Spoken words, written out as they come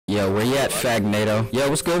Yo, where you at, Fagnato? Yo,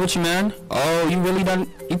 what's good with you, man? Oh, you really done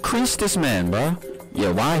increased this man, bro.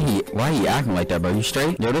 Yo, why he acting like that, bro? You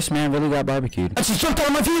straight? Yo, this man really got barbecued. I just jumped out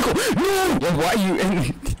of my vehicle! No! Yo, why are you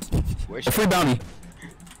in? A free bounty.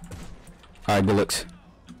 Alright, good looks.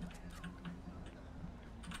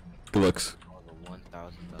 Good looks.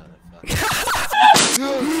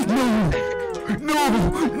 No! No! No!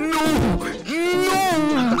 No!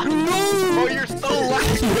 Oh, you're so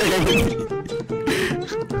lucky!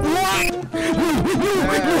 What?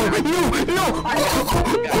 No!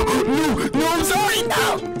 No, I'm sorry! No!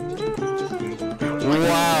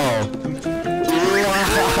 Wow!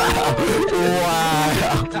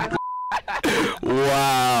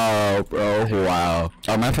 Wow, bro! Wow!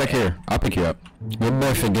 Oh, matter of fact, here, I'll pick you up. Good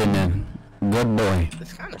boy for getting in. Good boy.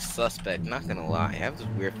 It's kind of suspect, not gonna lie. I have this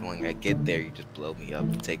weird feeling I get there, you just blow me up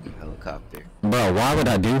and take me helicopter. Bro, why would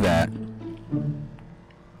I do that?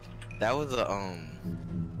 That was a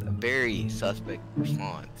very suspect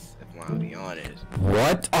response, if I'm gonna be honest.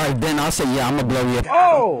 What? Alright, then I'll say, yeah, I'm gonna blow you up.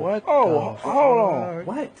 Oh! What? Oh, hold on.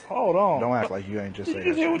 What? Hold on. Don't act like you ain't just saying that.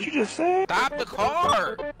 Did you hear what you just said? Stop the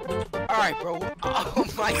car! Alright, bro. Oh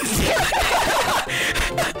my god.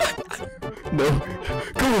 No.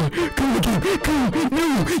 Come on, again. Come on.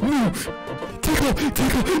 No. Take off.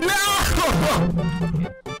 No!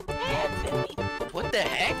 What the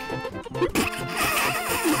heck?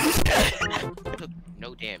 Took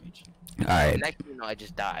no damage. Alright. Next thing you know, I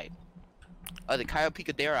just died. Oh, the Cayo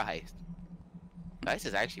Picadero heist. Heist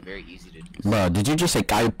is actually very easy to do. Bro, did you just say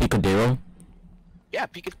Cayo Picadero? Yeah,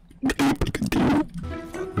 Picadero.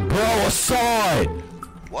 Bro, I saw it!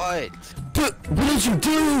 What? Dude, what did you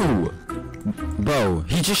do? Bro,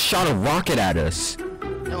 he just shot a rocket at us.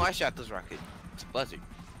 No, I shot this rocket. It's a Buzzard.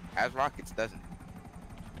 Has rockets, doesn't it?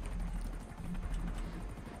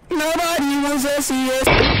 Nobody wants to see us.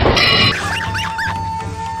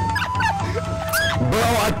 Bro,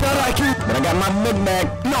 I thought I could, but I got my big bag.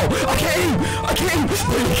 No, I can't.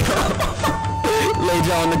 There you go. Laid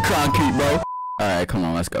you on the concrete, bro. Alright, come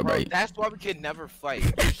on, let's go, bro. That's why we can never fight.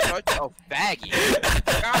 You're such a faggot.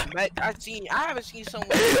 I haven't seen someone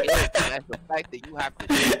that's the fact that you have to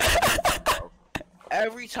do that, bro.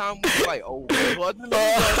 Every time we fight, oh, I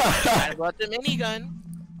brought the minigun.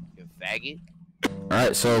 You faggot.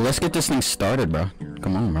 Alright, so let's get this thing started, bro.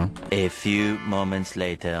 Come on, bro. A few moments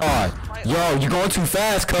later. Yo, you're going too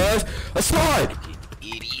fast, cuz. Let's start.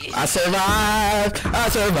 Idiot. I survived.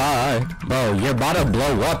 Bro, you're about to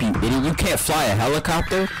blow up, you idiot. You can't fly a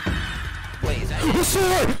helicopter. Wait, is that What's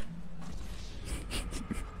up?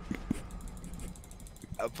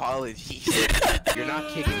 Apologies. You're not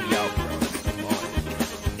kicking me out, bro. Come on.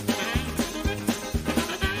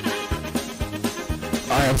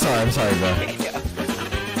 Alright, I'm sorry, bro.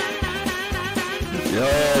 Yo.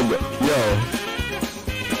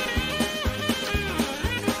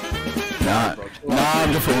 Nah,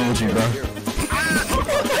 I'm just fooling with you, bro.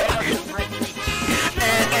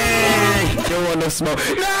 Don't want no smoke.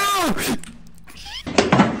 No!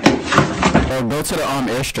 Bro, go to the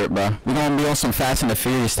airstrip, bro. We're gonna be on some Fast and the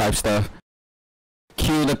Furious type stuff.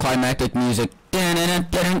 Cue the climactic music.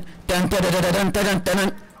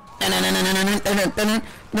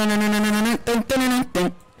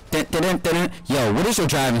 Yo, what is your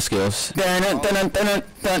driving skills?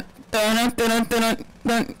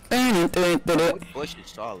 Bush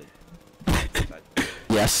is solid.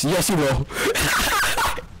 Yes, you will.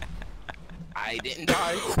 I didn't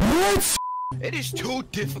die. What? It is too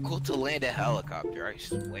difficult to land a helicopter, I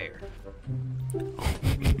swear.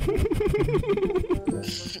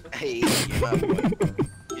 Hey,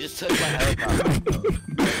 you just took my helicopter.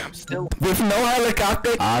 I'm still with no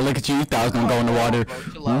helicopter. Ah, look at you. Thought I was gonna go in the water.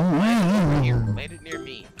 Land it near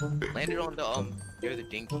me. Land it on the near the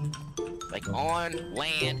dinghy. Like on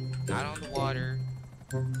land, not on the water.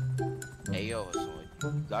 Hey yo, son,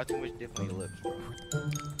 you got too much dip on your lips, bro.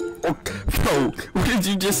 Oh, bro, what did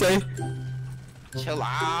you just say? Chill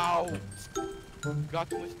out. You got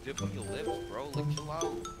too much dip on your lips, bro. Like, chill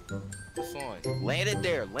out. What's on? Land it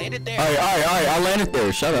there. Land it there. Alright, I landed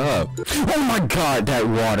there. Shut up. Oh my god, that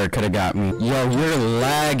water could have got me. Yo, you're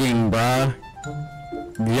lagging, bruh.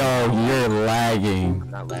 Yo, you're lagging. I'm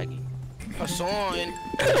not lagging. Hassan!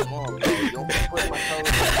 Come on, bro. You don't put my toes.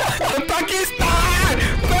 Pakistan!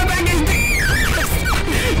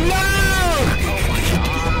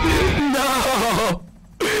 No!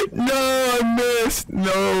 No, I missed.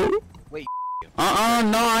 No. Wait.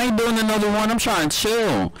 No, I ain't doing another one. I'm trying to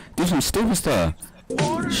chill. Do some stupid stuff.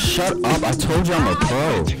 Shut up. I told you I'm a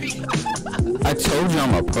pro.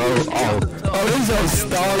 Oh, this yo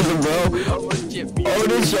stalling, bro. Oh,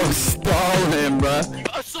 this yo stalling, bro.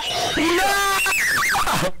 No!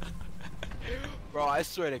 I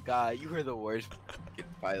swear to God, you were the worst fucking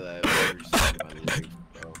pilot I've ever seen in my life,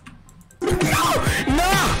 bro.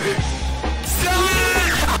 No!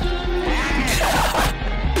 Stop!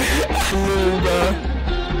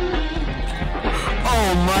 Oh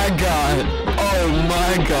my god. Oh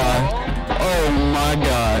my god. Oh my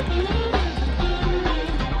god.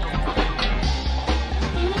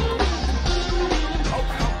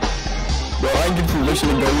 Bro, I ain't give permission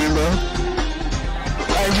to go in, bro.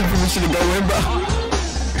 I ain't give permission to go in, bro.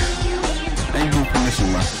 I ain't give permission,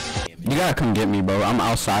 bro. You gotta come get me, bro. I'm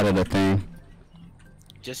outside of the thing.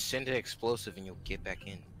 Just send an explosive and you'll get back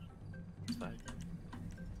in. It's fine.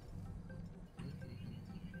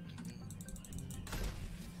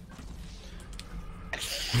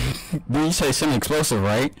 Did you say something explosive,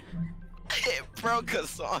 right? It broke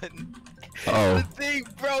us on. Oh. The thing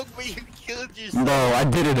broke, but you killed yourself. Bro, I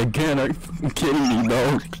did it again. Are you kidding me,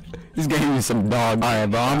 bro? This game is some dog. Alright,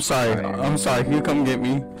 bro. I'm sorry. I'm sorry. Can you come get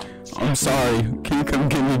me? I'm sorry. Can you come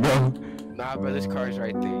get me, bro? Nah, bro, this car's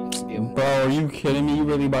right there. You can get one. Bro, are you kidding me? You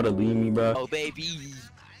really about to leave me, bro? Oh, baby.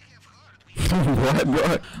 What,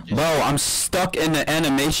 bro? Bro, I'm stuck in the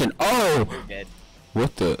animation. Oh! You're dead.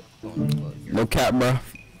 What the? You're No cap, bro.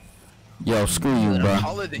 Yo, screw you, bro. I'm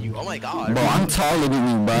taller than you. Oh my god. Bro, I'm taller than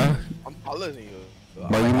you, bro. I'm taller than you.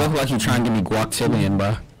 Bro, you look like you're trying to give me guactillion,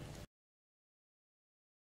 bro.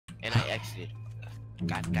 And I exited.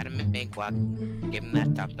 Got him in bank walk. Give him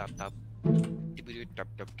that top. Top.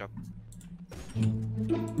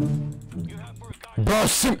 Bro,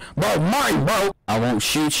 bro, mine, bro. I won't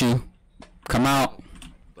shoot you. Come out.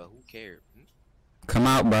 But who cared? Come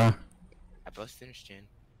out, bro. I busted his chin.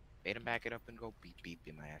 Made him back it up and go beep beep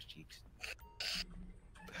in my ass cheeks.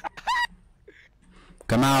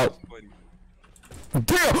 Come out.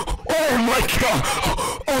 Damn! Oh my god!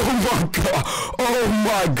 Oh my god! Oh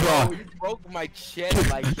my god! You broke my chin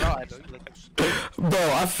like God.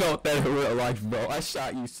 Bro, I felt that in real life, bro. I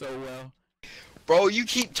shot you so well. Bro, you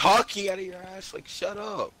keep talking out of your ass. Like, shut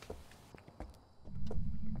up.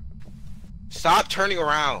 Stop turning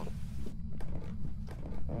around.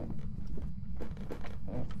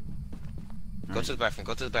 Go to the bathroom.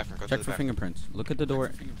 Go to the bathroom. Go to Check the for bathroom. fingerprints. Look at the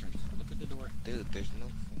door. Dude, there's no.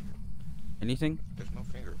 Anything? There's no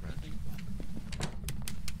fingerprint.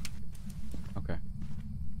 Okay.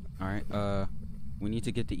 Alright, we need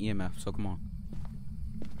to get the EMF, so come on.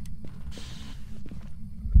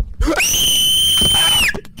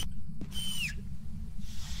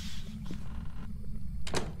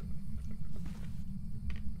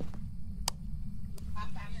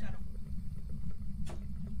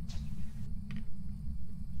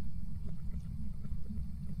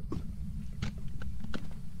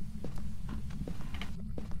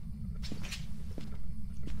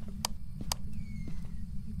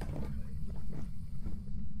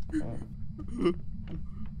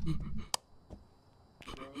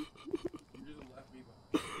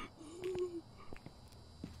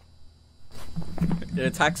 It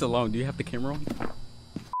attacks alone. Do you have the camera on?